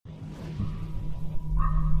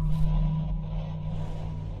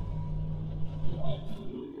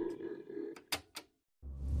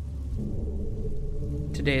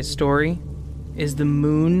Today's story is The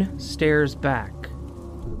Moon Stares Back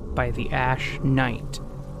by the Ash Knight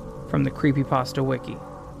from the Creepypasta Wiki.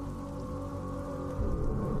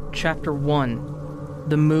 Chapter 1,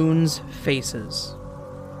 The Moon's Faces.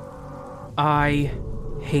 I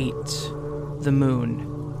hate the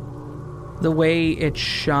moon. The way it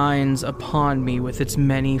shines upon me with its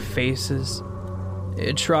many faces.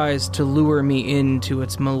 It tries to lure me into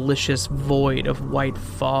its malicious void of white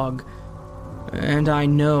fog, and I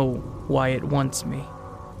know why it wants me.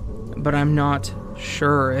 But I'm not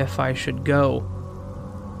sure if I should go.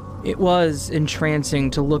 It was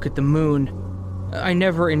entrancing to look at the moon. I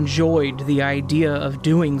never enjoyed the idea of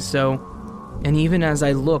doing so, and even as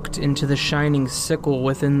I looked into the shining sickle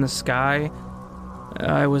within the sky,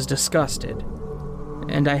 I was disgusted,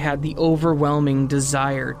 and I had the overwhelming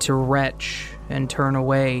desire to retch and turn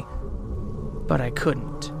away, but I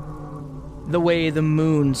couldn't. The way the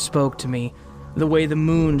moon spoke to me, the way the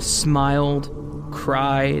moon smiled,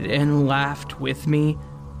 cried, and laughed with me,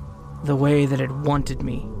 the way that it wanted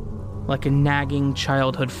me, like a nagging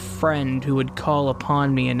childhood friend who would call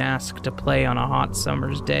upon me and ask to play on a hot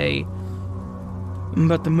summer's day.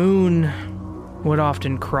 But the moon would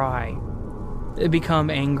often cry, become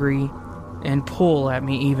angry, and pull at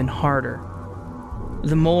me even harder.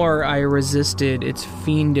 The more I resisted its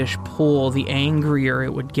fiendish pull, the angrier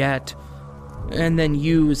it would get, and then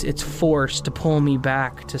use its force to pull me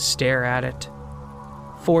back to stare at it,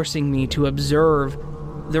 forcing me to observe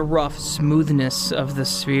the rough smoothness of the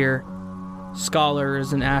sphere.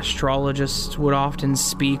 Scholars and astrologists would often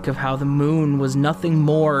speak of how the moon was nothing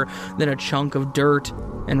more than a chunk of dirt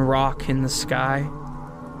and rock in the sky,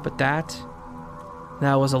 but that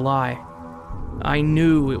was a lie. I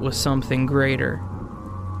knew it was something greater.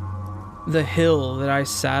 The hill that I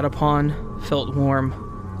sat upon felt warm,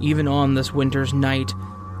 even on this winter's night.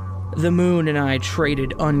 The moon and I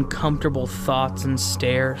traded uncomfortable thoughts and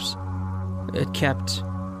stares. It kept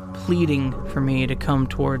pleading for me to come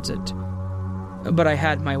towards it. But I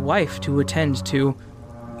had my wife to attend to,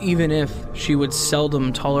 even if she would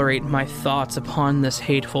seldom tolerate my thoughts upon this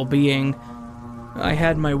hateful being. I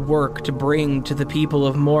had my work to bring to the people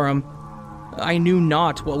of Moram. I knew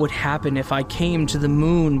not what would happen if I came to the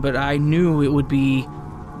moon, but I knew it would be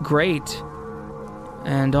great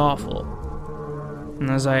and awful. And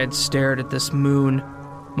as I had stared at this moon,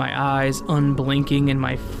 my eyes unblinking and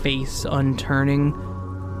my face unturning,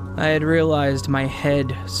 I had realized my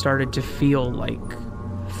head started to feel like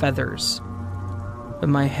feathers. But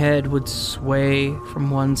my head would sway from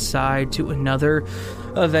one side to another,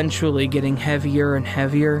 eventually getting heavier and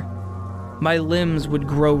heavier. My limbs would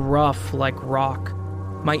grow rough like rock.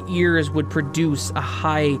 My ears would produce a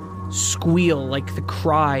high squeal like the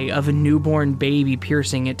cry of a newborn baby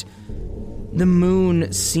piercing it. The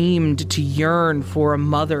moon seemed to yearn for a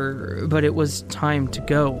mother, but it was time to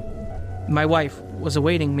go. My wife was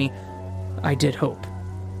awaiting me. I did hope.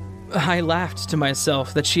 I laughed to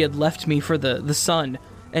myself that she had left me for the sun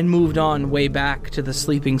and moved on way back to the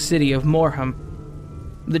sleeping city of Morham.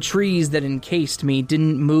 The trees that encased me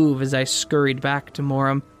didn't move as I scurried back to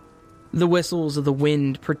Moram. The whistles of the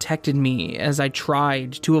wind protected me as I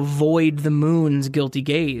tried to avoid the moon's guilty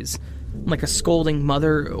gaze. Like a scolding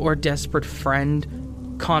mother or desperate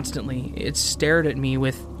friend, constantly it stared at me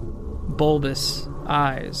with bulbous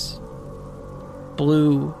eyes.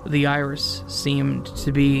 Blue, the iris seemed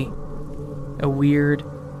to be. A weird,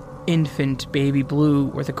 infant baby blue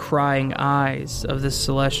were the crying eyes of this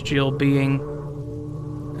celestial being.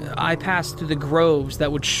 I passed through the groves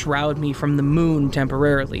that would shroud me from the moon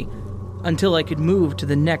temporarily, until I could move to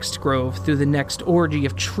the next grove through the next orgy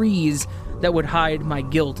of trees that would hide my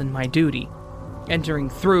guilt and my duty. Entering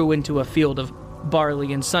through into a field of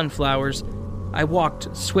barley and sunflowers, I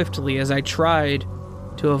walked swiftly as I tried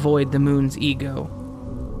to avoid the moon's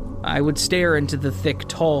ego. I would stare into the thick,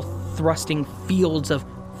 tall, thrusting fields of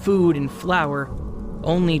food and flower,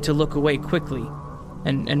 only to look away quickly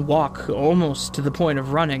and walk almost to the point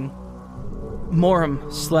of running.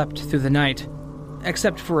 Moram slept through the night,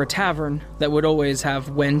 except for a tavern that would always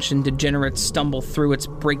have wench and degenerates stumble through its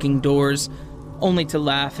breaking doors, only to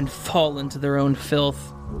laugh and fall into their own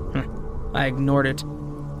filth. I ignored it,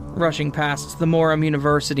 rushing past the Moram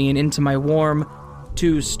University and into my warm,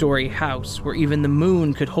 2-story house where even the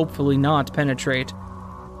moon could hopefully not penetrate.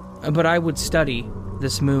 But I would study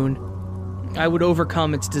this moon. I would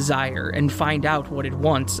overcome its desire and find out what it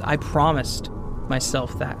wants. I promised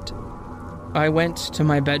myself that. I went to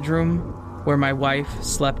my bedroom, where my wife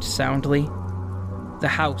slept soundly. The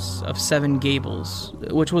House of Seven Gables,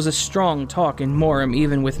 which was a strong talk in Moram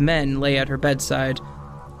even with men, lay at her bedside,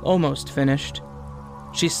 almost finished.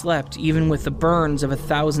 She slept even with the burns of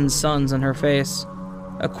 1,000 suns on her face,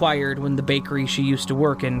 acquired when the bakery she used to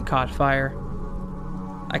work in caught fire.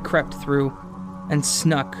 I crept through and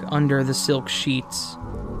snuck under the silk sheets,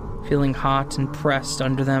 feeling hot and pressed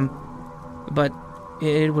under them, but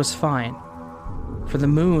it was fine, for the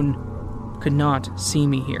moon could not see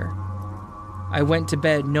me here. I went to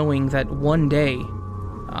bed knowing that one day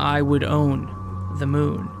I would own the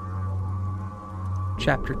moon.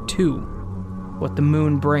 Chapter 2: What the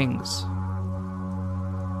Moon Brings.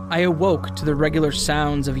 I awoke to the regular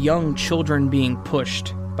sounds of young children being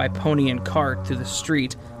pushed by pony and cart through the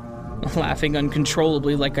street, laughing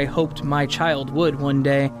uncontrollably like I hoped my child would one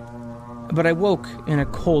day. But I woke in a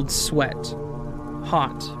cold sweat,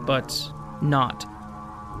 hot but not,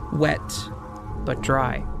 wet but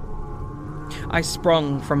dry. I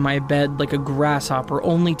sprung from my bed like a grasshopper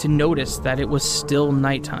only to notice that it was still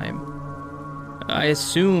nighttime. I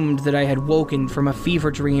assumed that I had woken from a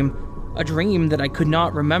fever dream, a dream that I could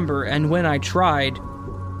not remember, and when I tried,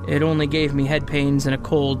 it only gave me head pains and a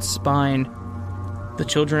cold spine. The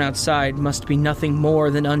children outside must be nothing more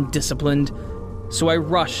than undisciplined, so I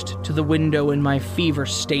rushed to the window in my fever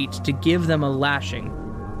state to give them a lashing,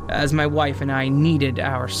 as my wife and I needed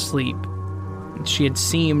our sleep. She had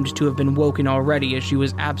seemed to have been woken already as she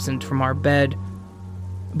was absent from our bed.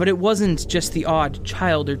 But it wasn't just the odd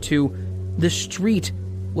child or two. The street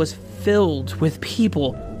was filled with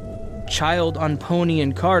people. Child on pony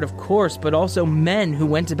and cart, of course, but also men who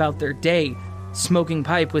went about their day, smoking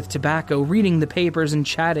pipe with tobacco, reading the papers, and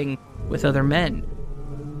chatting with other men.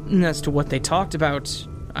 As to what they talked about,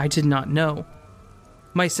 I did not know.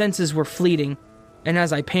 My senses were fleeting, and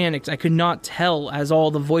as I panicked, I could not tell as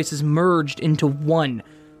all the voices merged into one.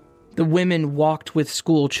 The women walked with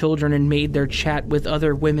school children and made their chat with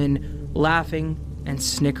other women, laughing and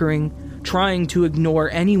snickering, trying to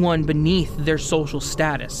ignore anyone beneath their social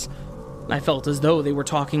status. I felt as though they were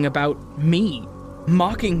talking about me,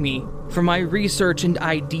 mocking me for my research and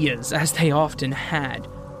ideas, as they often had.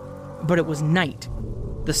 But it was night.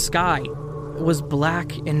 The sky was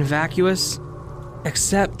black and vacuous,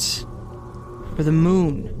 except for the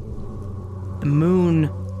moon. The moon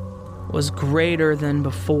was greater than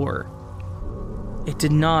before. It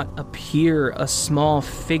did not appear a small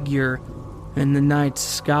figure in the night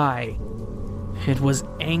sky. It was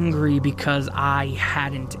angry because I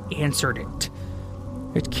hadn't answered it.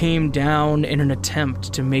 It came down in an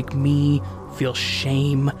attempt to make me feel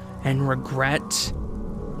shame and regret,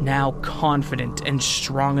 now confident and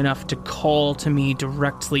strong enough to call to me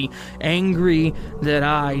directly, angry that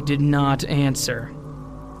I did not answer.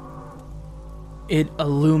 It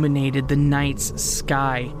illuminated the night's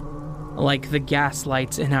sky like the gas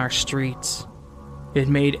lights in our streets. It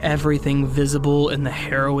made everything visible in the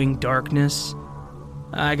harrowing darkness.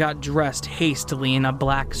 I got dressed hastily in a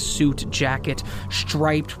black suit jacket,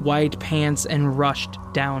 striped white pants, and rushed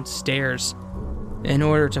downstairs in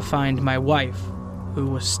order to find my wife, who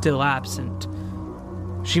was still absent.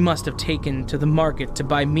 She must have taken to the market to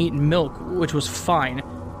buy meat and milk, which was fine.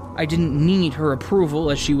 I didn't need her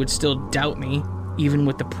approval, as she would still doubt me, even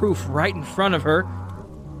with the proof right in front of her.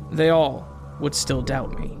 They all would still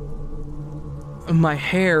doubt me. My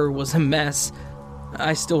hair was a mess.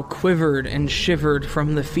 I still quivered and shivered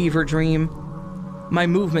from the fever dream. My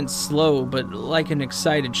movements slow, but like an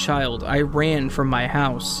excited child, I ran from my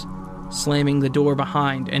house, slamming the door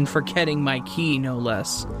behind and forgetting my key, no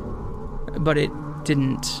less. But it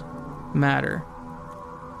didn't matter.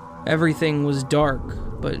 Everything was dark,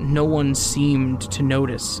 but no one seemed to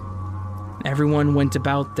notice. Everyone went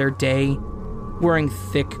about their day, wearing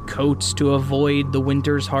thick coats to avoid the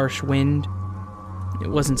winter's harsh wind. It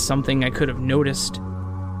wasn't something I could have noticed.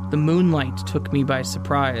 The moonlight took me by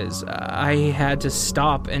surprise. I had to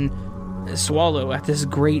stop and swallow as this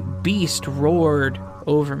great beast roared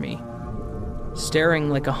over me, staring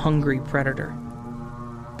like a hungry predator.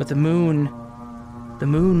 But the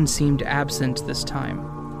moon seemed absent this time.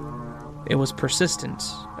 It was persistent.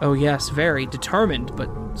 Oh yes, very determined, but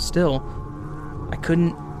still, I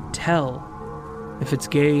couldn't tell if its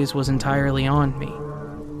gaze was entirely on me,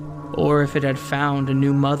 or if it had found a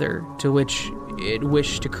new mother to which it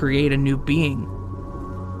wished to create a new being.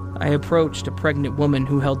 I approached a pregnant woman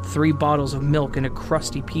who held 3 bottles of milk and a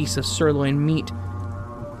crusty piece of sirloin meat.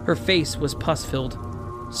 Her face was pus-filled,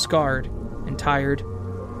 scarred, and tired,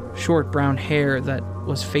 short brown hair that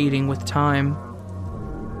was fading with time.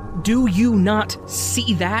 "Do you not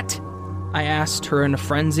see that?" I asked her in a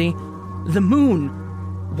frenzy. "The moon!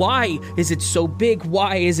 Why is it so big?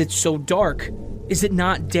 Why is it so dark? Is it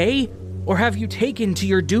not day? Or have you taken to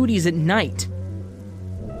your duties at night?"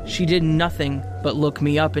 She did nothing but look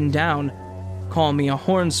me up and down, call me a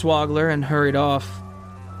hornswoggler, and hurried off.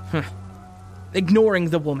 Ignoring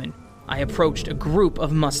the woman, I approached a group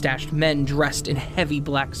of mustached men dressed in heavy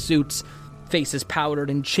black suits, faces powdered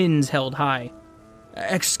and chins held high.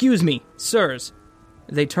 "Excuse me, sirs."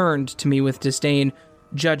 They turned to me with disdain,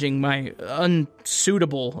 judging my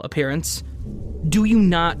unsuitable appearance. "Do you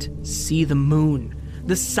not see the moon?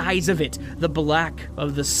 The size of it, the black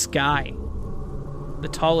of the sky?" The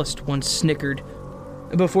tallest one snickered,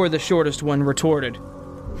 before the shortest one retorted.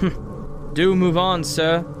 "Do move on,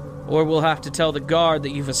 sir, or we'll have to tell the guard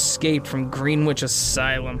that you've escaped from Greenwich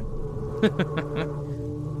Asylum."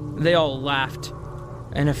 They all laughed,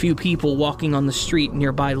 and a few people walking on the street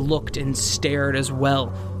nearby looked and stared as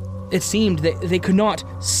well. It seemed that they could not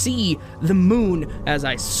see the moon as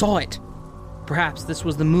I saw it. Perhaps this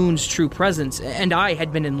was the moon's true presence, and I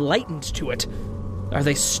had been enlightened to it. Are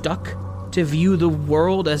they stuck to view the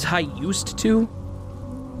world as I used to?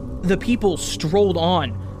 The people strolled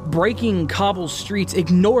on, breaking cobble streets,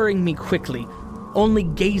 ignoring me quickly, only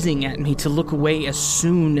gazing at me to look away as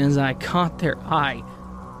soon as I caught their eye,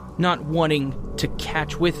 not wanting to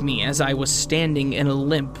catch with me as I was standing in a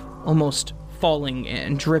limp, almost falling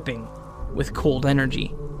and dripping with cold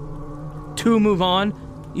energy. "To move on,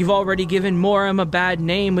 you've already given Moram a bad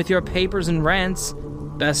name with your papers and rants.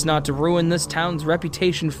 Best not to ruin this town's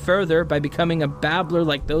reputation further by becoming a babbler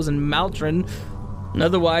like those in Maltron.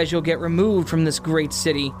 Otherwise, you'll get removed from this great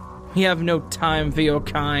city. We have no time for your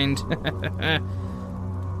kind."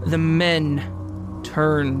 The men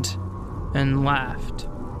turned and laughed,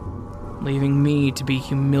 leaving me to be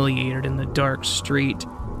humiliated in the dark street.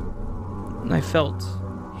 I felt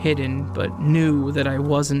hidden, but knew that I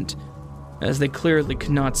wasn't, as they clearly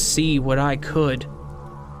could not see what I could.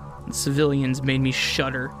 The civilians made me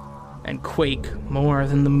shudder and quake more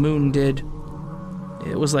than the moon did.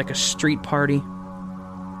 It was like a street party.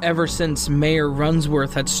 Ever since Mayor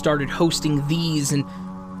Runsworth had started hosting these, and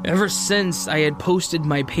ever since I had posted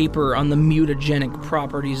my paper on the mutagenic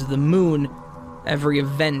properties of the moon, every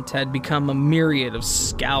event had become a myriad of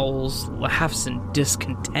scowls, laughs, and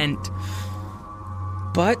discontent.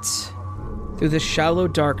 But through the shallow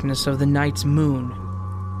darkness of the night's moon,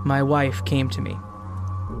 my wife came to me.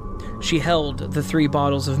 She held the 3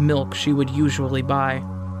 bottles of milk she would usually buy,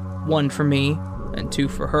 1 for me and 2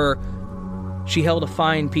 for her. She held a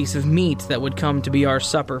fine piece of meat that would come to be our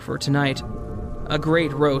supper for tonight, a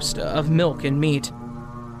great roast of milk and meat.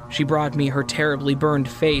 She brought me her terribly burned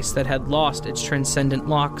face that had lost its transcendent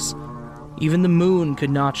locks. Even the moon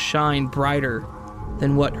could not shine brighter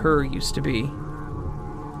than what her used to be.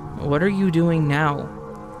 "What are you doing now?"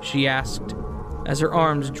 she asked, as her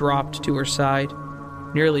arms dropped to her side,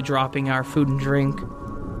 nearly dropping our food and drink.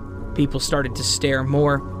 People started to stare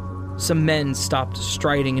more. Some men stopped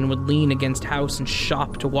striding and would lean against house and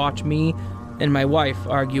shop to watch me and my wife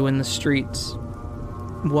argue in the streets.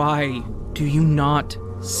 "Why do you not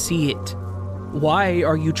see it? Why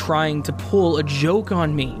are you trying to pull a joke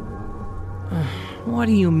on me?" "What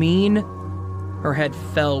do you mean?" Her head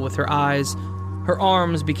fell with her eyes. Her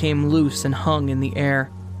arms became loose and hung in the air.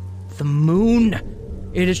 "The moon!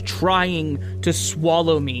 It is trying to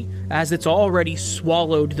swallow me, as it's already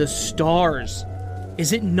swallowed the stars.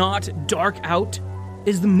 Is it not dark out?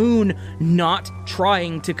 Is the moon not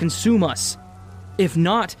trying to consume us? If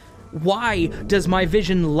not, why does my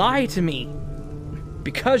vision lie to me?"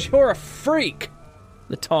 "Because you're a freak!"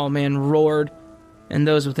 the tall man roared, and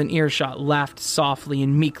those within earshot laughed softly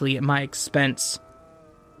and meekly at my expense.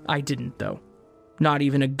 I didn't, though. Not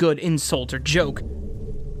even a good insult or joke.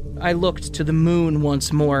 I looked to the moon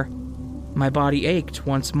once more. My body ached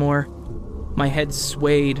once more. My head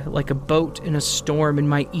swayed like a boat in a storm, and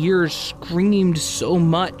my ears screamed so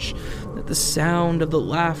much that the sound of the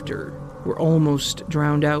laughter were almost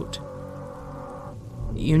drowned out.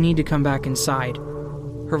 "You need to come back inside."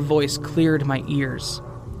 Her voice cleared my ears,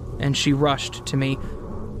 and she rushed to me,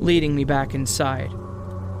 leading me back inside,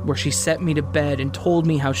 where she set me to bed and told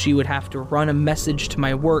me how she would have to run a message to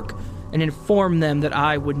my work and inform them that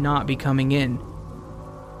I would not be coming in.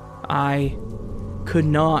 I could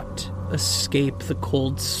not escape the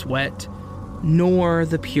cold sweat, nor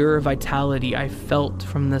the pure vitality I felt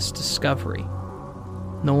from this discovery.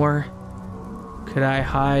 Nor could I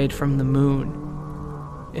hide from the moon.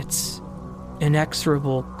 Its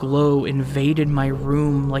inexorable glow invaded my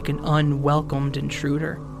room like an unwelcomed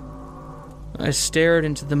intruder. I stared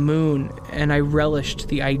into the moon, and I relished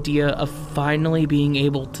the idea of finally being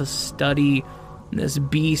able to study this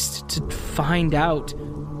beast, to find out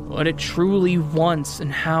what it truly wants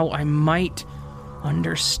and how I might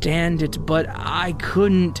understand it, but I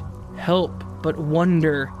couldn't help but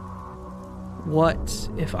wonder, What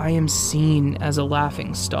if I am seen as a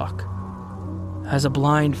laughingstock? As a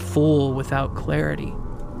blind fool without clarity?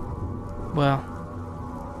 Well,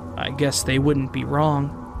 I guess they wouldn't be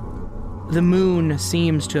wrong. The moon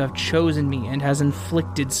seems to have chosen me and has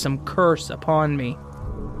inflicted some curse upon me.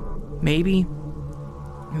 Maybe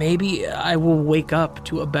I will wake up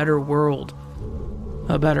to a better world,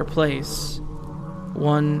 a better place,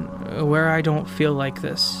 one where I don't feel like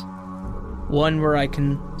this, one where I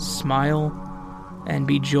can smile and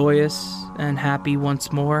be joyous and happy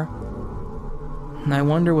once more. And I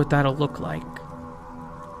wonder what that'll look like.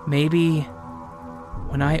 Maybe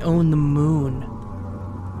when I own the moon,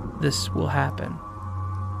 this will happen.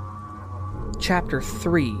 Chapter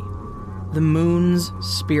 3: The Moon's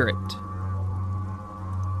Spirit.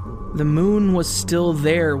 The moon was still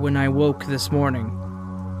there when I woke this morning.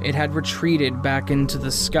 It had retreated back into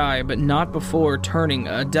the sky, but not before turning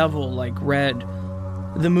a devil-like red.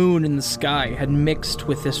 The moon in the sky had mixed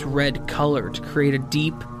with this red color to create a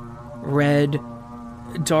deep, red,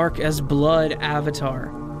 dark as blood avatar,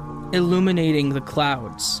 illuminating the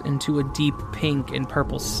clouds into a deep pink and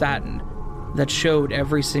purple satin that showed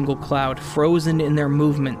every single cloud frozen in their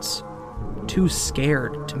movements, too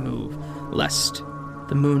scared to move, lest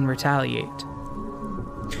the moon retaliate.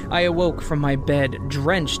 I awoke from my bed,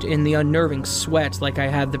 drenched in the unnerving sweat like I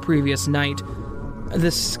had the previous night.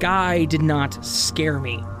 The sky did not scare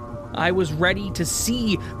me. I was ready to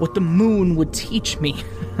see what the moon would teach me.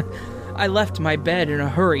 I left my bed in a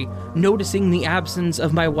hurry, noticing the absence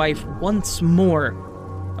of my wife once more.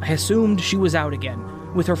 I assumed she was out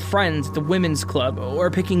again, with her friends at the women's club, or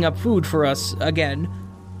picking up food for us again.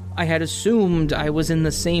 I had assumed I was in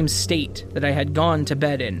the same state that I had gone to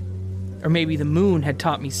bed in. Or maybe the moon had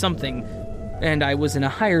taught me something, and I was in a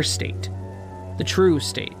higher state. The true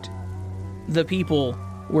state. The people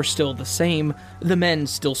were still the same. The men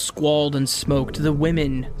still squalled and smoked. The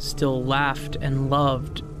women still laughed and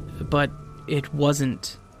loved. But it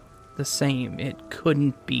wasn't the same. It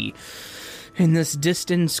couldn't be. In this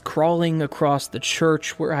distance, crawling across the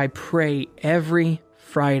church where I pray every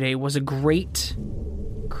Friday, was a great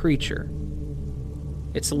creature.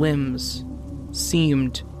 Its limbs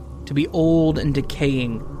seemed to be old and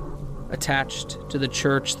decaying, attached to the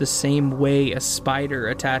church the same way a spider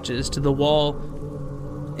attaches to the wall.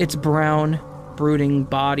 Its brown, brooding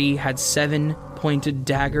body had 7 pointed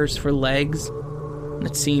daggers for legs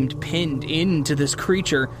that seemed pinned into this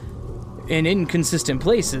creature in inconsistent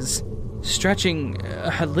places, stretching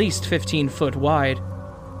at least 15 foot wide.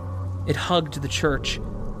 It hugged the church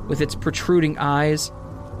with its protruding eyes.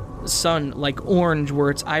 Sun-like orange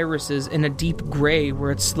were its irises, and a deep gray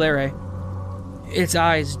were its sclerae. Its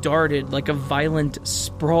eyes darted like a violent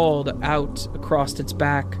sprawled out across its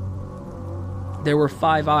back. There were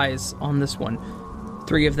 5 eyes on this one.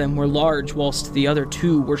 3 of them were large, whilst the other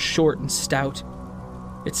 2 were short and stout.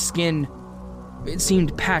 Its skin, it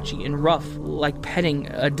seemed patchy and rough, like petting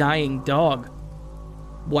a dying dog.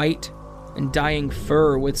 White and dying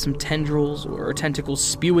fur with some tendrils or tentacles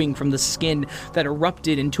spewing from the skin that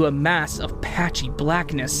erupted into a mass of patchy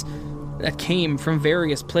blackness that came from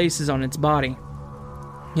various places on its body.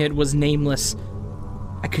 It was nameless.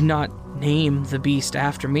 I could not name the beast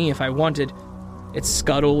after me if I wanted. It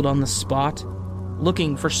scuttled on the spot,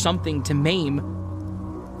 looking for something to maim.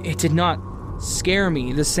 It did not scare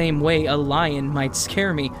me the same way a lion might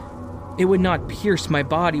scare me. It would not pierce my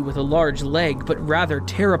body with a large leg, but rather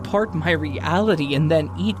tear apart my reality and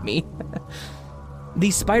then eat me.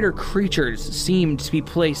 These spider creatures seemed to be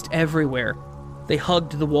placed everywhere. They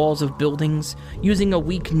hugged the walls of buildings, using a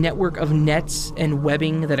weak network of nets and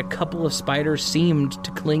webbing that a couple of spiders seemed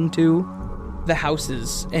to cling to. The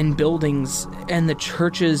houses and buildings and the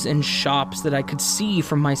churches and shops that I could see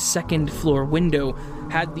from my second-floor window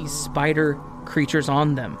had these spider creatures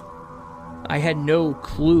on them. I had no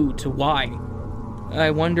clue to why.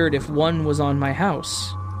 I wondered if one was on my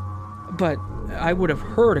house. But I would have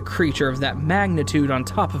heard a creature of that magnitude on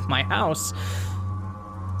top of my house.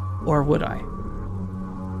 Or would I?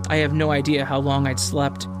 I have no idea how long I'd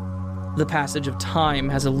slept. The passage of time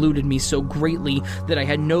has eluded me so greatly that I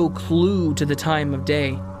had no clue to the time of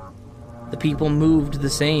day. The people moved the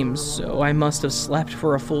same, so I must have slept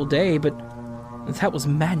for a full day, but that was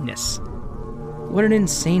madness. What an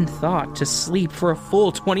insane thought, to sleep for a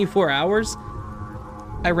full 24 hours?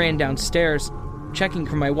 I ran downstairs, checking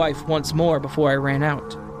for my wife once more before I ran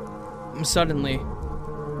out. Suddenly,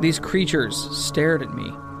 these creatures stared at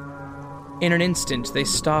me. In an instant, they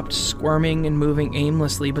stopped squirming and moving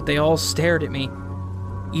aimlessly, but they all stared at me.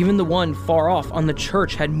 Even the one far off on the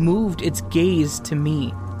church had moved its gaze to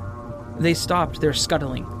me. They stopped their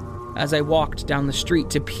scuttling, as I walked down the street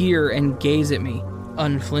to peer and gaze at me,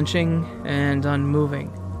 unflinching and unmoving.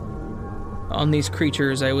 On these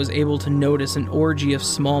creatures, I was able to notice an orgy of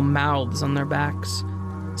small mouths on their backs,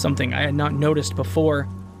 something I had not noticed before.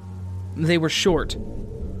 They were short,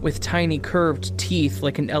 with tiny curved teeth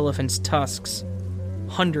like an elephant's tusks.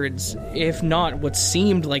 Hundreds, if not what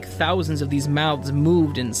seemed like thousands of these mouths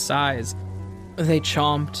moved in size. They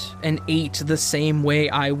chomped and ate the same way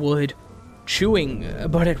I would, chewing,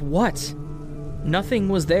 but at what? Nothing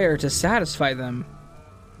was there to satisfy them.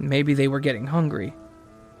 Maybe they were getting hungry.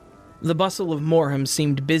 The bustle of Morhem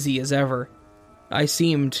seemed busy as ever. I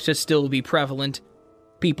seemed to still be prevalent.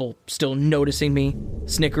 People still noticing me,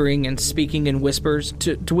 snickering and speaking in whispers,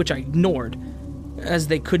 to which I ignored, as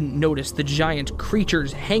they couldn't notice the giant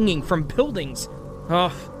creatures hanging from buildings.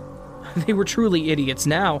 Oh, they were truly idiots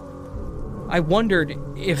now. I wondered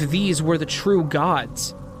if these were the true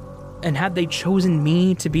gods, and had they chosen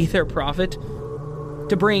me to be their prophet,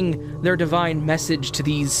 to bring their divine message to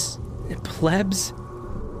these plebs?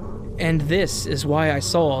 And this is why I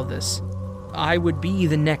saw all this. I would be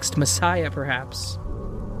the next Messiah, perhaps.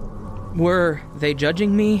 Were they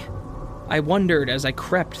judging me? I wondered as I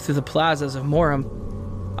crept through the plazas of Morhem.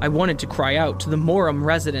 I wanted to cry out to the Morhem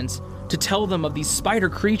residents, to tell them of these spider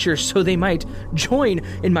creatures so they might join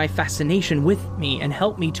in my fascination with me and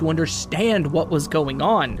help me to understand what was going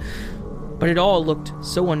on. But it all looked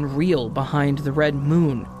so unreal behind the red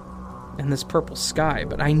moon and this purple sky.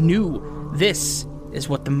 But I knew this is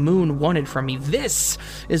what the moon wanted from me. This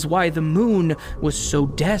is why the moon was so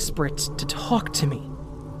desperate to talk to me.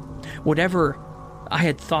 Whatever I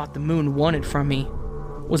had thought the moon wanted from me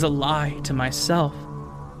was a lie to myself.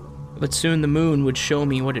 But soon the moon would show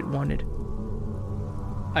me what it wanted.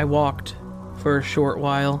 I walked for a short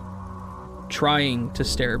while, trying to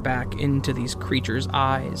stare back into these creatures'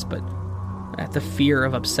 eyes, but at the fear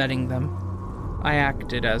of upsetting them, I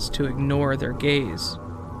acted as to ignore their gaze.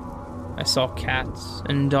 I saw cats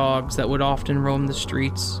and dogs that would often roam the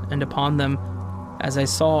streets, and upon them, as I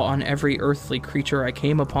saw on every earthly creature I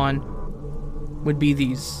came upon, would be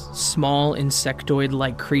these small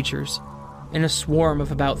insectoid-like creatures, in a swarm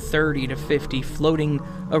of about 30 to 50 floating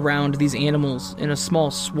around these animals in a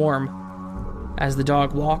small swarm. As the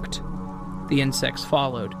dog walked, the insects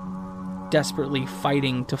followed, desperately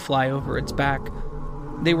fighting to fly over its back.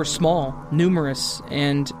 They were small, numerous,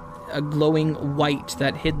 and a glowing white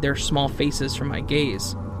that hid their small faces from my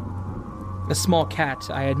gaze. A small cat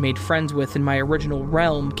I had made friends with in my original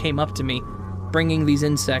realm came up to me, bringing these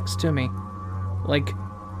insects to me. Like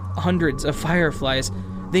hundreds of fireflies,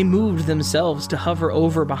 they moved themselves to hover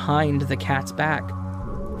over behind the cat's back,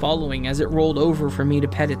 following as it rolled over for me to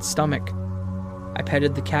pet its stomach. I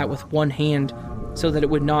petted the cat with one hand so that it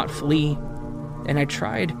would not flee, and I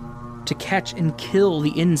tried to catch and kill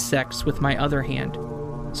the insects with my other hand,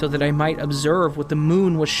 so that I might observe what the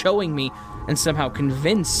moon was showing me and somehow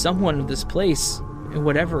convince someone of this place,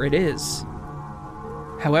 whatever it is.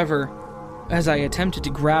 However, as I attempted to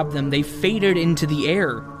grab them, they faded into the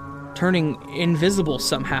air, turning invisible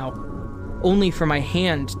somehow, only for my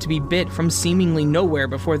hand to be bit from seemingly nowhere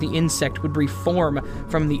before the insect would reform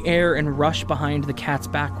from the air and rush behind the cat's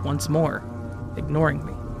back once more, ignoring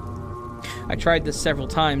me. I tried this several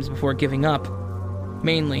times before giving up,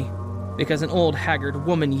 mainly because an old haggard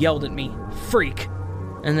woman yelled at me, "Freak,"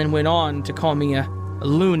 and then went on to call me a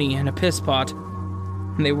loony and a pisspot.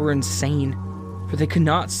 They were insane, for they could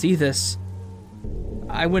not see this.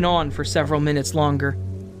 I went on for several minutes longer.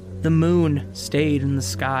 The moon stayed in the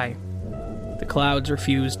sky. The clouds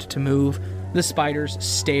refused to move, the spiders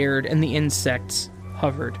stared, and the insects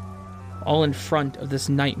hovered, all in front of this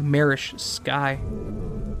nightmarish sky.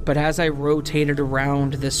 But as I rotated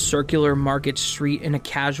around this circular market street in a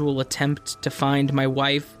casual attempt to find my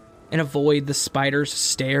wife and avoid the spiders'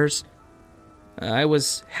 stares, I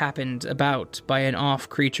was happened about by an off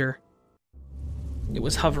creature. It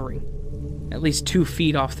was hovering, at least 2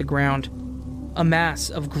 feet off the ground, a mass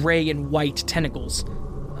of gray and white tentacles,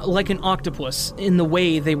 like an octopus in the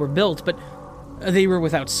way they were built, but they were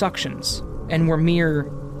without suctions and were mere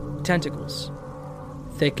tentacles.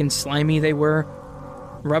 Thick and slimy they were,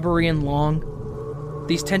 rubbery and long.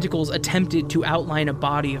 These tentacles attempted to outline a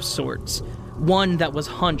body of sorts, one that was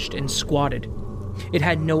hunched and squatted. It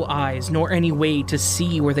had no eyes, nor any way to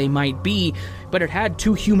see where they might be, but it had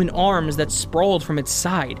 2 human arms that sprawled from its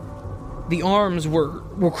side. The arms were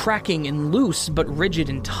cracking and loose, but rigid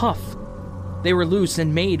and tough. They were loose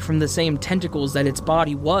and made from the same tentacles that its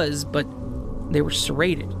body was, but they were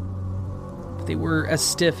serrated. They were as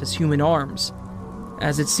stiff as human arms,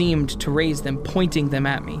 as it seemed to raise them, pointing them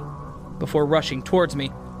at me, before rushing towards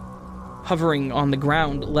me. hovering on the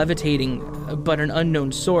ground, levitating, but an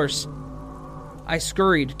unknown source. I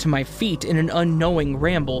scurried to my feet in an unknowing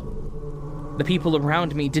ramble. The people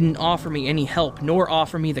around me didn't offer me any help, nor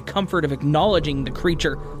offer me the comfort of acknowledging the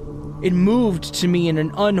creature. It moved to me in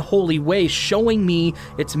an unholy way, showing me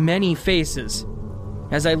its many faces.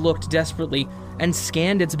 As I looked desperately and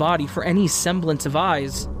scanned its body for any semblance of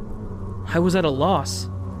eyes, I was at a loss.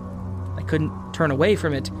 I couldn't turn away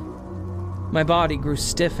from it. My body grew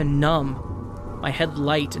stiff and numb. My head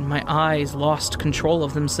light and my eyes lost control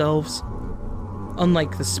of themselves.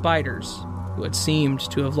 Unlike the spiders, who had seemed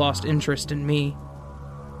to have lost interest in me.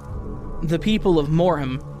 The people of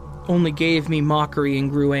Morhem only gave me mockery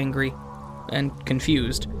and grew angry and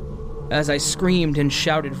confused as I screamed and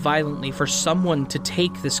shouted violently for someone to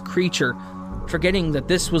take this creature, forgetting that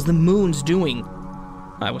this was the moon's doing.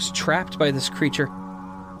 I was trapped by this creature.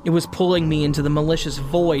 It was pulling me into the malicious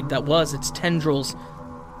void that was its tendrils.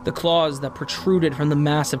 The claws that protruded from the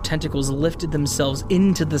massive tentacles lifted themselves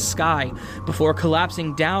into the sky before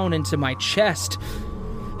collapsing down into my chest.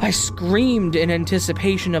 I screamed in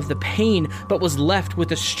anticipation of the pain, but was left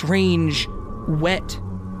with a strange, wet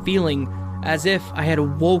feeling, as if I had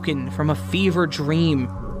awoken from a fever dream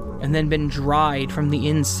and then been dried from the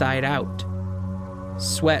inside out.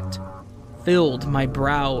 Sweat filled my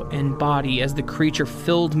brow and body as the creature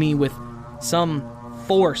filled me with some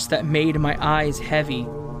force that made my eyes heavy,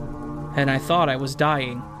 and I thought I was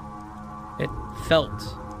dying. It felt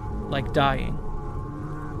like dying.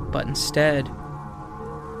 But instead,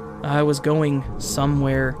 I was going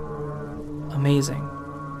somewhere amazing.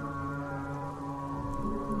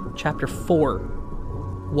 Chapter 4.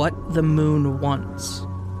 What the Moon Wants.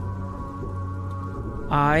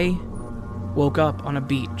 I woke up on a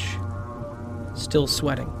beach, still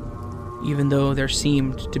sweating, even though there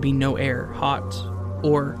seemed to be no air, hot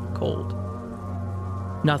or cold.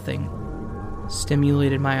 Nothing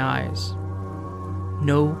stimulated my eyes.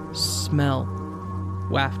 No smell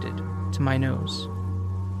wafted to my nose.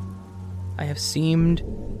 I have seemed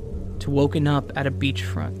to woken up at a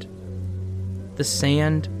beachfront. The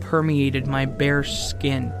sand permeated my bare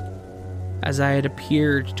skin, as I had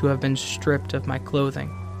appeared to have been stripped of my clothing.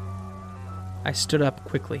 I stood up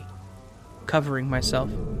quickly, covering myself,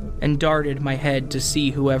 and darted my head to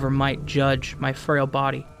see whoever might judge my frail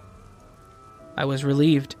body. I was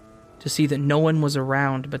relieved to see that no one was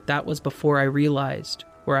around, but that was before I realized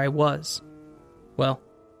where I was. Well,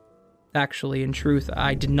 actually, in truth,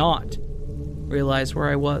 I did not realize where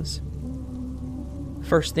I was.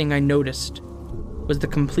 First thing I noticed was the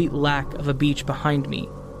complete lack of a beach behind me,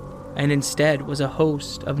 and instead was a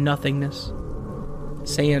host of nothingness.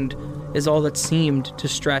 Sand is all that seemed to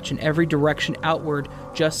stretch in every direction outward,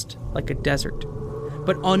 just like a desert.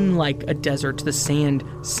 But unlike a desert, the sand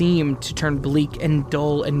seemed to turn bleak and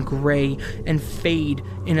dull and gray and fade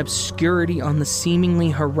in obscurity on the seemingly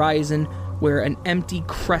horizon, where an empty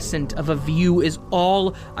crescent of a view is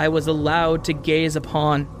all I was allowed to gaze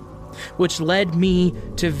upon, which led me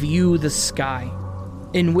to view the sky,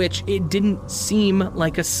 in which it didn't seem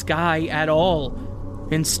like a sky at all.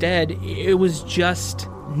 Instead, it was just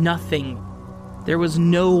nothing. There was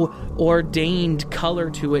no ordained color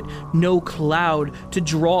to it, no cloud to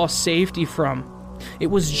draw safety from. It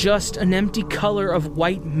was just an empty color of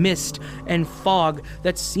white mist and fog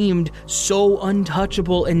that seemed so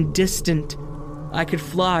untouchable and distant. I could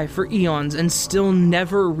fly for eons and still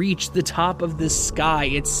never reach the top of this sky,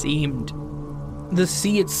 it seemed. The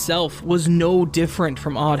sea itself was no different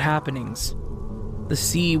from Odd Happenings. The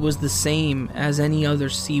sea was the same as any other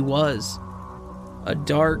sea was. A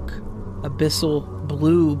dark, abyssal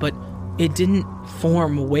blue, but it didn't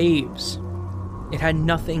form waves. It had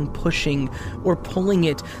nothing pushing or pulling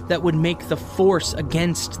it that would make the force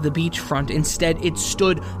against the beachfront. Instead, it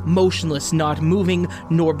stood motionless, not moving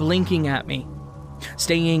nor blinking at me,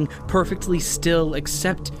 staying perfectly still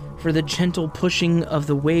except for the gentle pushing of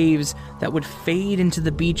the waves that would fade into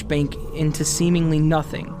the beach bank into seemingly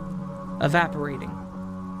nothing, evaporating.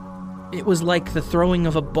 It was like the throwing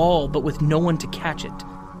of a ball, but with no one to catch it.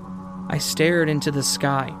 I stared into the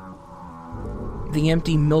sky. The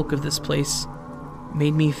empty milk of this place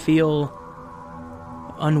made me feel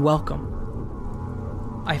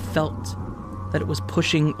unwelcome. I felt that it was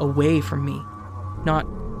pushing away from me, not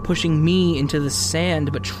pushing me into the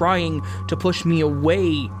sand, but trying to push me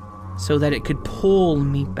away so that it could pull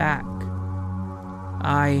me back.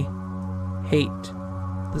 I hate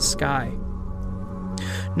the sky.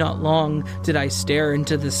 Not long did I stare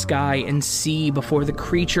into the sky and see before the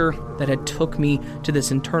creature that had took me to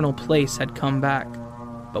this internal place had come back,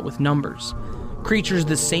 but with numbers. Creatures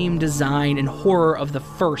the same design and horror of the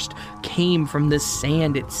first came from this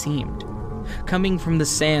sand, it seemed. coming from the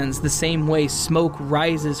sands the same way smoke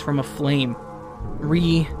rises from a flame,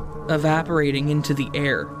 re-evaporating into the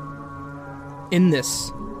air. In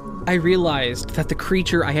this, I realized that the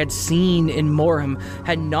creature I had seen in Morhem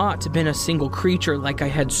had not been a single creature like I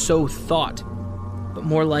had so thought, but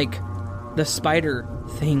more like the spider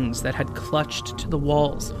things that had clutched to the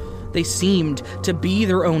walls. They seemed to be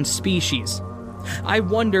their own species. I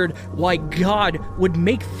wondered why God would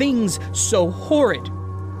make things so horrid,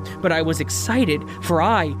 but I was excited, for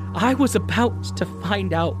I was about to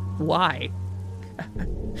find out why.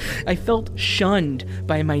 I felt shunned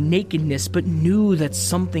by my nakedness, but knew that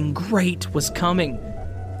something great was coming.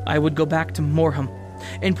 I would go back to Morhem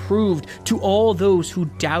and prove to all those who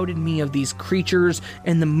doubted me of these creatures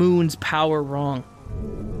and the moon's power wrong.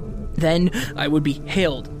 Then I would be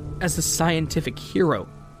hailed as a scientific hero,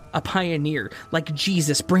 a pioneer like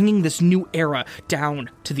Jesus, bringing this new era down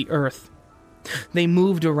to the earth. They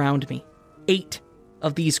moved around me. 8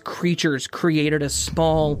 of these creatures created a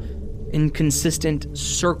small, inconsistent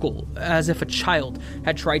circle, as if a child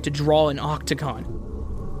had tried to draw an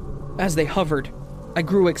octagon. As they hovered, I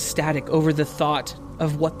grew ecstatic over the thought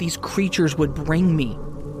of what these creatures would bring me.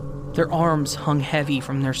 Their arms hung heavy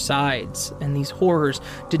from their sides, and these horrors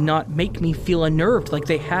did not make me feel unnerved like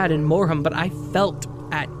they had in Morhem, but I felt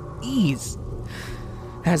at ease.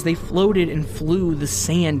 As they floated and flew, the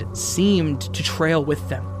sand seemed to trail with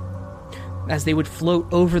them. As they would float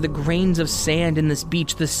over the grains of sand in this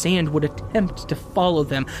beach, the sand would attempt to follow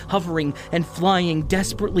them, hovering and flying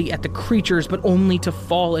desperately at the creatures, but only to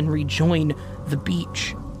fall and rejoin the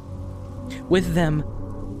beach. With them,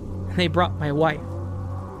 they brought my wife.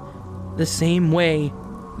 The same way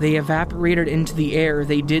they evaporated into the air,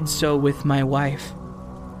 they did so with my wife.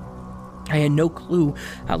 I had no clue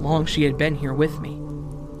how long she had been here with me.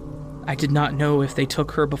 I did not know if they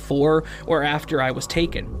took her before or after I was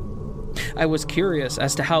taken. I was curious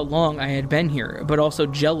as to how long I had been here, but also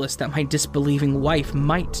jealous that my disbelieving wife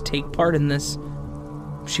might take part in this.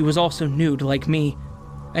 She was also nude like me,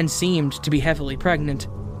 and seemed to be heavily pregnant.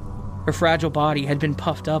 Her fragile body had been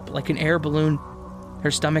puffed up like an air balloon.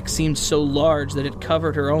 Her stomach seemed so large that it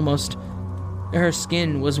covered her almost. Her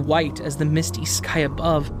skin was white as the misty sky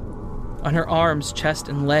above. On her arms, chest,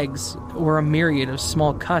 and legs were a myriad of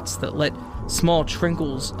small cuts that let small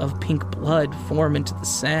trickles of pink blood form into the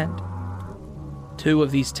sand. 2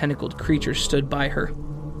 of these tentacled creatures stood by her,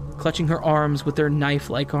 clutching her arms with their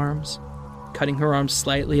knife-like arms, cutting her arms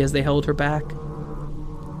slightly as they held her back.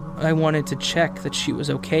 I wanted to check that she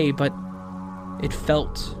was okay, but it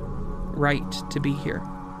felt right to be here.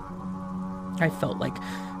 I felt like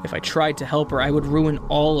if I tried to help her, I would ruin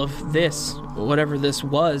all of this, whatever this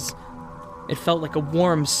was. It felt like a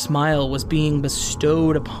warm smile was being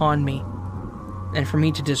bestowed upon me, and for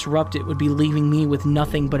me to disrupt it would be leaving me with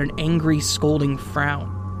nothing but an angry, scolding frown.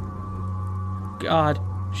 God,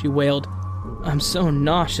 she wailed, I'm so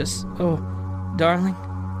nauseous. Oh, darling,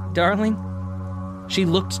 darling. She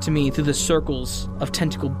looked to me through the circles of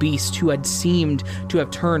tentacled beasts who had seemed to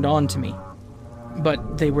have turned on to me.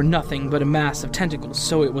 But they were nothing but a mass of tentacles,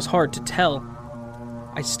 so it was hard to tell.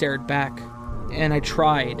 I stared back, and I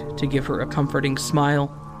tried to give her a comforting smile.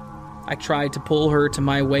 I tried to pull her to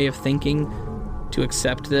my way of thinking, to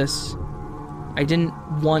accept this. I didn't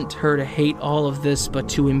want her to hate all of this, but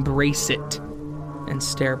to embrace it and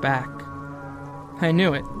stare back. I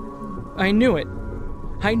knew it. I knew it.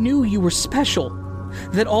 I knew you were special.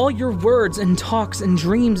 That all your words and talks and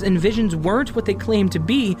dreams and visions weren't what they claimed to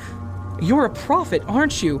be. You're a prophet,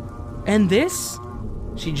 aren't you? And this?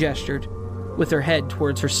 She gestured, with her head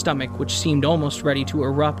towards her stomach, which seemed almost ready to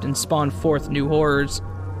erupt and spawn forth new horrors.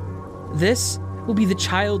 This will be the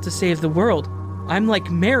child to save the world. I'm like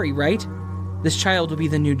Mary, right? This child will be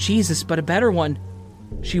the new Jesus, but a better one.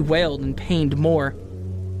 She wailed and pained more.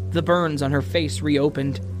 The burns on her face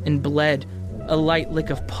reopened and bled, a light lick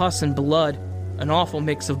of pus and blood, an awful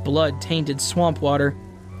mix of blood-tainted swamp water.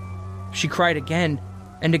 She cried again,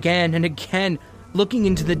 and again, and again, looking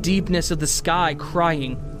into the deepness of the sky,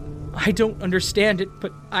 crying, I don't understand it,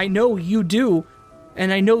 but I know you do,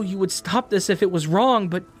 and I know you would stop this if it was wrong,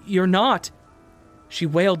 but you're not. She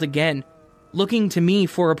wailed again, looking to me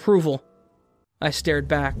for approval. I stared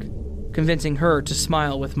back, convincing her to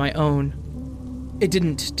smile with my own. It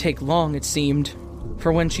didn't take long, it seemed,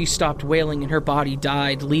 for when she stopped wailing and her body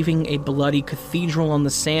died, leaving a bloody cathedral on the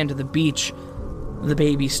sand of the beach, the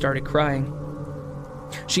baby started crying.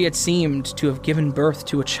 She had seemed to have given birth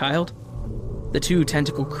to a child. The 2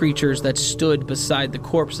 tentacle creatures that stood beside the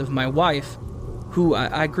corpse of my wife, who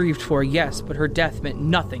I grieved for, yes, but her death meant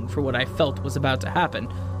nothing for what I felt was about to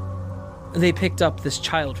happen. They picked up this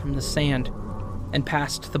child from the sand, and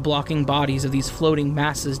past the blocking bodies of these floating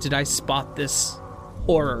masses did I spot this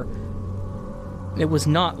horror. It was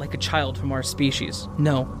not like a child from our species,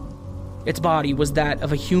 no. Its body was that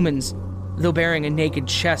of a human's, though bearing a naked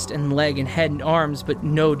chest and leg and head and arms, but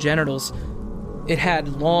no genitals. It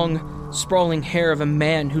had long, sprawling hair of a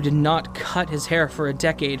man who did not cut his hair for a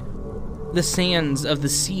decade. The sands of the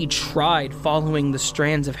sea tried following the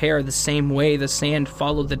strands of hair the same way the sand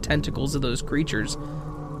followed the tentacles of those creatures.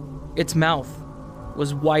 Its mouth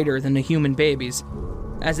was wider than a human baby's,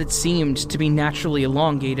 as it seemed to be naturally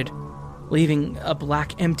elongated, leaving a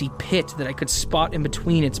black empty pit that I could spot in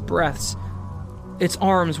between its breaths. Its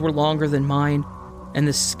arms were longer than mine, and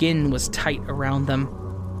the skin was tight around them.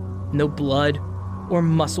 No blood or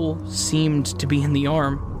muscle seemed to be in the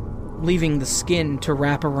arm, leaving the skin to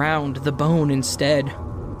wrap around the bone instead.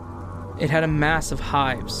 It had a mass of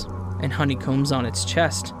hives and honeycombs on its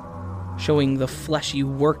chest, showing the fleshy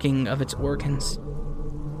working of its organs.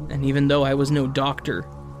 And even though I was no doctor,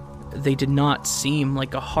 they did not seem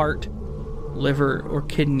like a heart, liver, or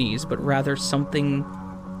kidneys, but rather something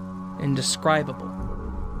indescribable.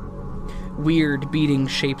 Weird beating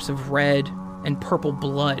shapes of red and purple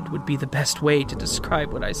blood would be the best way to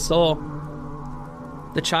describe what I saw.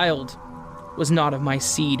 The child was not of my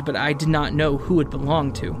seed, but I did not know who it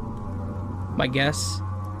belonged to. My guess,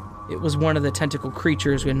 it was one of the tentacle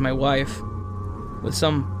creatures in my wife, with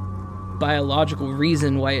some biological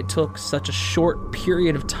reason why it took such a short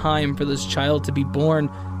period of time for this child to be born,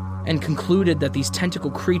 and concluded that these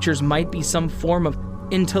tentacle creatures might be some form of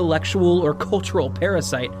intellectual or cultural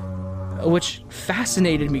parasite, which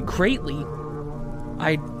fascinated me greatly.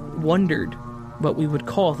 I wondered what we would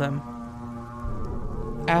call them.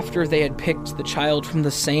 After they had picked the child from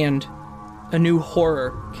the sand, a new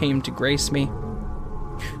horror came to grace me.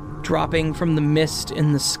 Dropping from the mist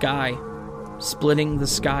in the sky, splitting the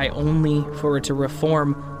sky only for it to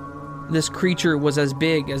reform, this creature was as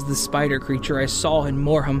big as the spider creature I saw in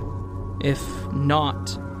Morham, if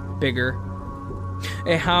not bigger.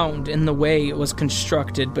 A hound in the way it was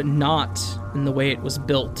constructed, but not in the way it was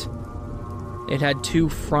built. It had two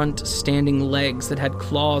front standing legs that had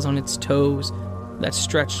claws on its toes that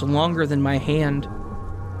stretched longer than my hand.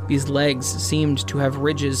 These legs seemed to have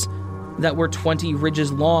ridges that were 20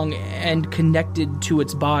 ridges long and connected to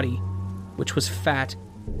its body, which was fat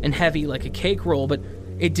and heavy like a cake roll, but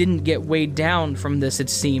it didn't get weighed down from this, it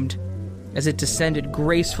seemed, as it descended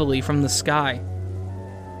gracefully from the sky.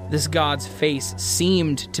 This god's face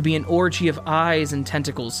seemed to be an orgy of eyes and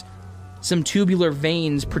tentacles. Some tubular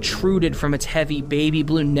veins protruded from its heavy baby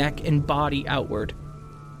blue neck and body outward.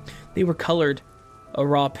 They were colored a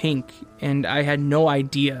raw pink, and I had no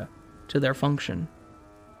idea to their function.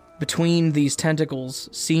 Between these tentacles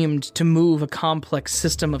seemed to move a complex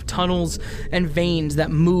system of tunnels and veins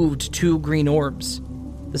that moved two green orbs,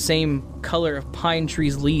 the same color of pine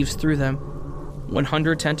trees' leaves through them.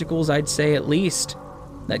 100 tentacles, I'd say at least,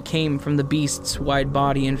 that came from the beast's wide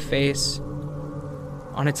body and face.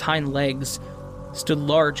 On its hind legs stood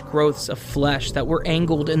large growths of flesh that were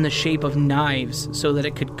angled in the shape of knives so that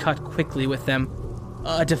it could cut quickly with them.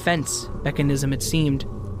 A defense mechanism, it seemed.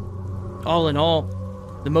 All in all,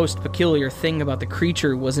 the most peculiar thing about the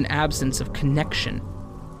creature was an absence of connection.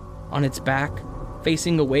 On its back,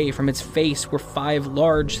 facing away from its face, were 5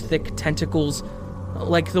 large, thick tentacles,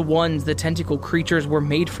 like the ones the tentacle creatures were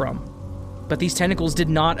made from. But these tentacles did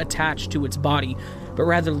not attach to its body, but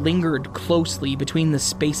rather lingered closely between the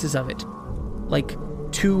spaces of it, like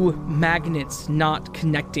 2 magnets not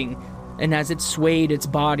connecting, and as it swayed its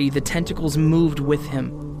body, the tentacles moved with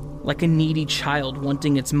him, like a needy child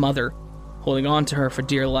wanting its mother, holding on to her for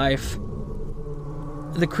dear life.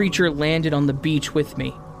 The creature landed on the beach with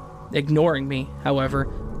me, ignoring me,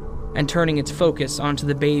 however, and turning its focus onto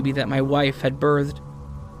the baby that my wife had birthed.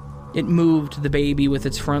 It moved the baby with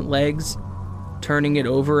its front legs, turning it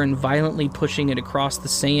over and violently pushing it across the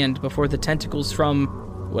sand before the tentacles from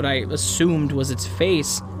what I assumed was its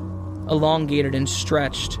face elongated and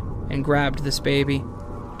stretched and grabbed this baby,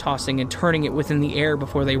 tossing and turning it within the air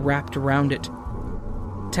before they wrapped around it.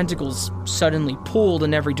 Tentacles suddenly pulled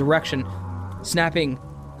in every direction, snapping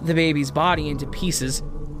the baby's body into pieces,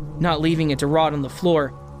 not leaving it to rot on the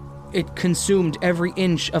floor. It consumed every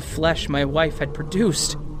inch of flesh my wife had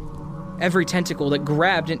produced. Every tentacle that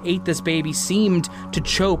grabbed and ate this baby seemed to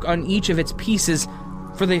choke on each of its pieces,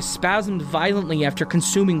 for they spasmed violently after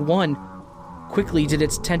consuming one. Quickly did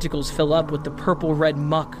its tentacles fill up with the purple-red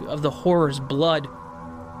muck of the horror's blood,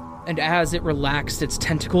 and as it relaxed its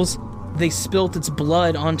tentacles, they spilt its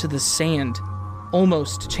blood onto the sand,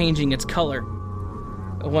 almost changing its color.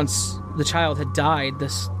 Once the child had died,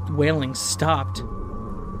 this wailing stopped.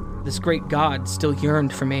 this great god still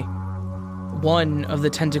yearned for me. One of the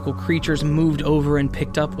tentacle creatures moved over and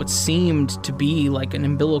picked up what seemed to be like an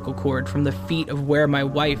umbilical cord from the feet of where my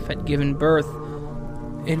wife had given birth.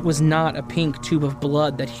 It was not a pink tube of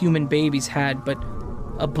blood that human babies had, but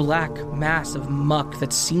a black mass of muck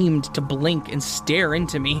that seemed to blink and stare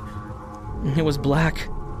into me. It was black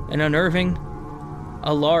and unnerving.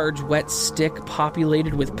 A large, wet stick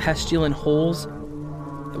populated with pestilent holes,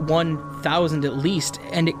 1,000 at least,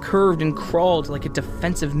 and it curved and crawled like a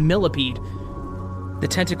defensive millipede. The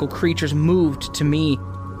tentacle creatures moved to me,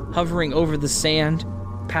 hovering over the sand,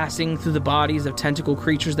 passing through the bodies of tentacle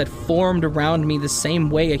creatures that formed around me the same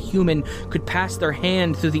way a human could pass their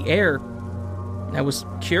hand through the air. I was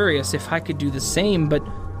curious if I could do the same, but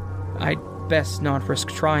I'd best not risk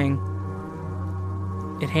trying.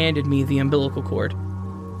 It handed me the umbilical cord.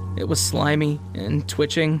 It was slimy and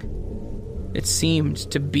twitching. It seemed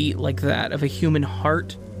to beat like that of a human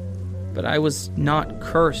heart, but I was not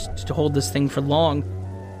cursed to hold this thing for long,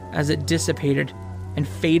 as it dissipated and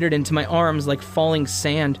faded into my arms like falling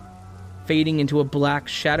sand, fading into a black,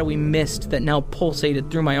 shadowy mist that now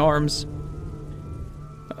pulsated through my arms.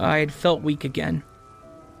 I had felt weak again.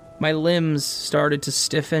 My limbs started to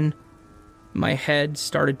stiffen. My head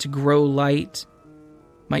started to grow light.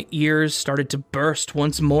 My ears started to burst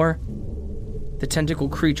once more. The tentacle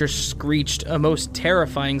creature screeched a most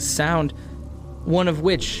terrifying sound, one of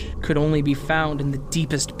which could only be found in the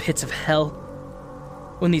deepest pits of hell.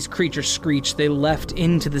 When these creatures screeched, they left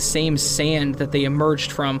into the same sand that they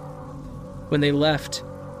emerged from. When they left,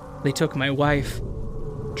 they took my wife,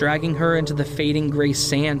 dragging her into the fading gray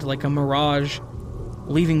sand like a mirage,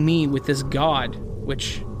 leaving me with this god,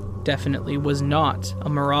 which definitely was not a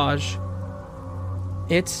mirage.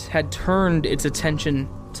 It had turned its attention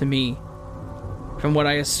to me. From what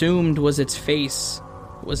I assumed was its face,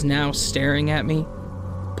 it was now staring at me,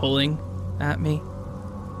 pulling at me.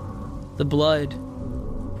 The blood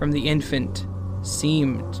from the infant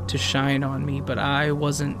seemed to shine on me, but I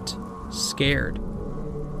wasn't scared.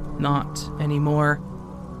 Not anymore.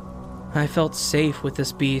 I felt safe with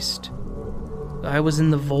this beast. I was in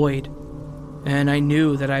the void, and I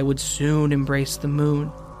knew that I would soon embrace the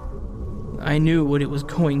moon. I knew what it was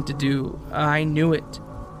going to do. I knew it.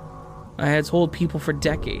 I had told people for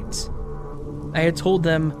decades. I had told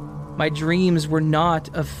them my dreams were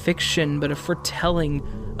not of fiction, but a foretelling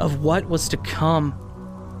of what was to come.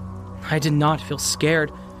 I did not feel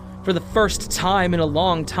scared. For the first time in a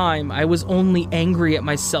long time, I was only angry at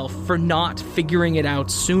myself for not figuring it out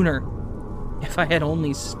sooner. If I had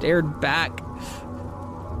only stared back,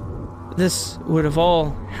 this would have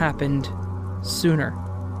all happened sooner.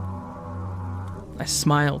 I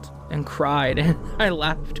smiled and cried, and I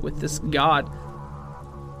laughed with this god.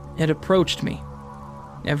 It approached me,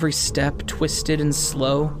 every step twisted and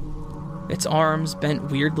slow, its arms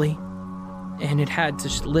bent weirdly, and it had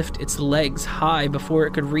to lift its legs high before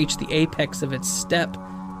it could reach the apex of its step,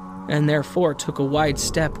 and therefore took a wide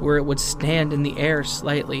step where it would stand in the air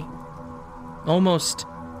slightly. Almost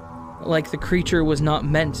like the creature was not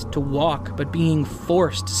meant to walk, but being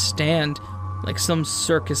forced to stand like some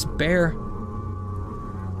circus bear.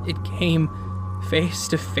 It came face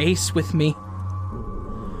to face with me.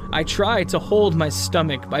 I tried to hold my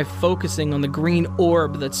stomach by focusing on the green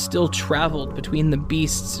orb that still traveled between the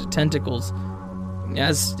beast's tentacles,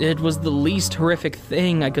 as it was the least horrific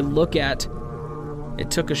thing I could look at. It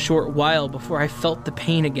took a short while before I felt the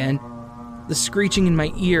pain again, the screeching in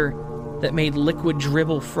my ear that made liquid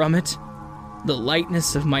dribble from it, the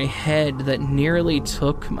lightness of my head that nearly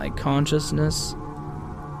took my consciousness,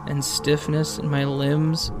 and stiffness in my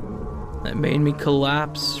limbs that made me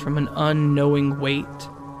collapse from an unknowing weight.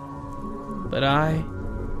 But I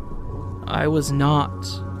was not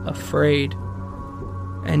afraid,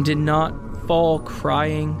 and did not fall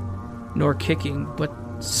crying nor kicking, but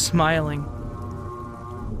smiling.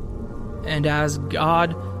 And as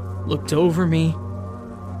God looked over me,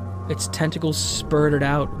 its tentacles spurted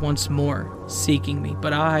out once more, seeking me,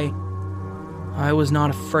 but I was not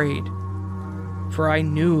afraid, for I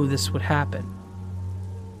knew this would happen.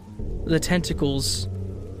 The tentacles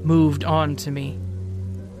moved on to me,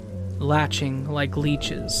 latching like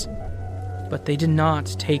leeches, but they did not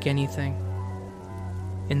take anything.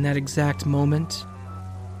 In that exact moment,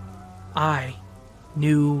 I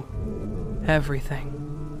knew everything.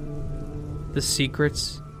 The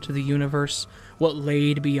secrets to the universe, what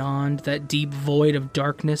laid beyond that deep void of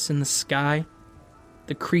darkness in the sky,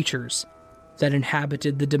 the creatures that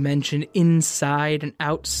inhabited the dimension inside and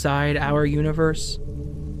outside our universe,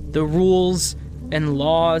 the rules and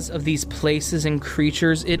laws of these places and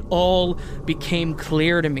creatures, it all became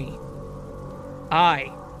clear to me.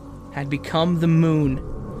 I had become the moon.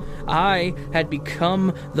 I had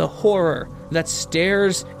become the horror that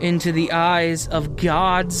stares into the eyes of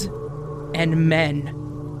gods and men.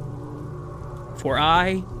 For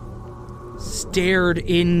I stared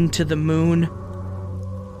into the moon,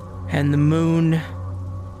 and the moon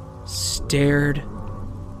stared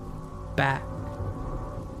back.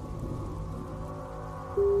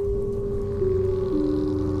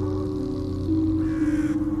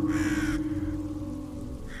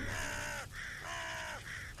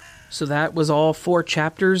 So that was all 4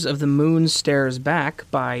 chapters of The Moon Stares Back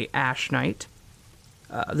by Ash Knight.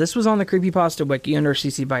 This was on the Creepypasta Wiki under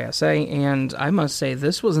CC by SA, and I must say,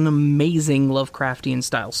 this was an amazing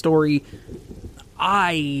Lovecraftian-style story.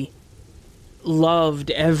 I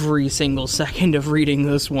loved every single second of reading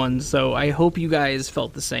this one, so I hope you guys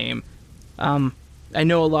felt the same. I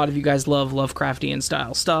know a lot of you guys love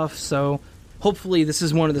Lovecraftian-style stuff, so hopefully this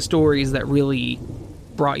is one of the stories that really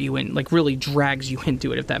brought you in, like really drags you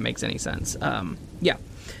into it, if that makes any sense. Yeah.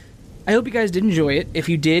 I hope you guys did enjoy it. If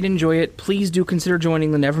you did enjoy it, please do consider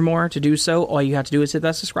joining the Nevermore. To do so, all you have to do is hit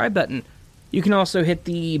that subscribe button. You can also hit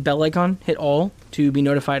the bell icon, hit all, to be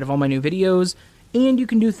notified of all my new videos, and you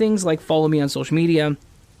can do things like follow me on social media,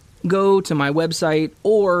 go to my website,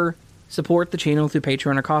 or support the channel through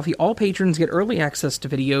Patreon or Ko-fi. All patrons get early access to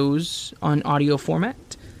videos on audio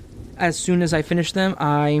format. As soon as I finish them,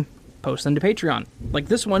 I post them to Patreon. Like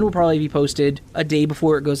this one will probably be posted a day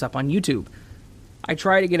before it goes up on YouTube. I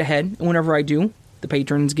try to get ahead, and whenever I do, the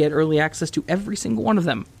patrons get early access to every single one of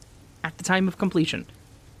them at the time of completion.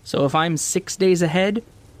 So if I'm 6 days ahead,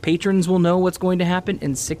 patrons will know what's going to happen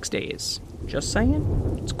in 6 days. Just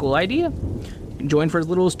saying. It's a cool idea. You can join for as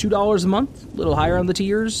little as $2 a month. A little higher on the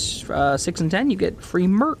tiers, 6 and 10, you get free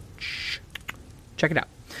merch. Check it out.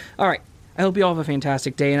 Alright, I hope you all have a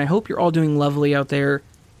fantastic day, and I hope you're all doing lovely out there.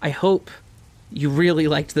 I hope you really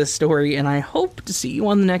liked this story, and I hope to see you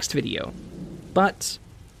on the next video. But,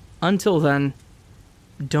 until then,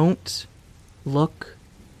 don't look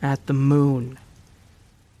at the moon.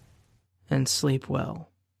 And sleep well.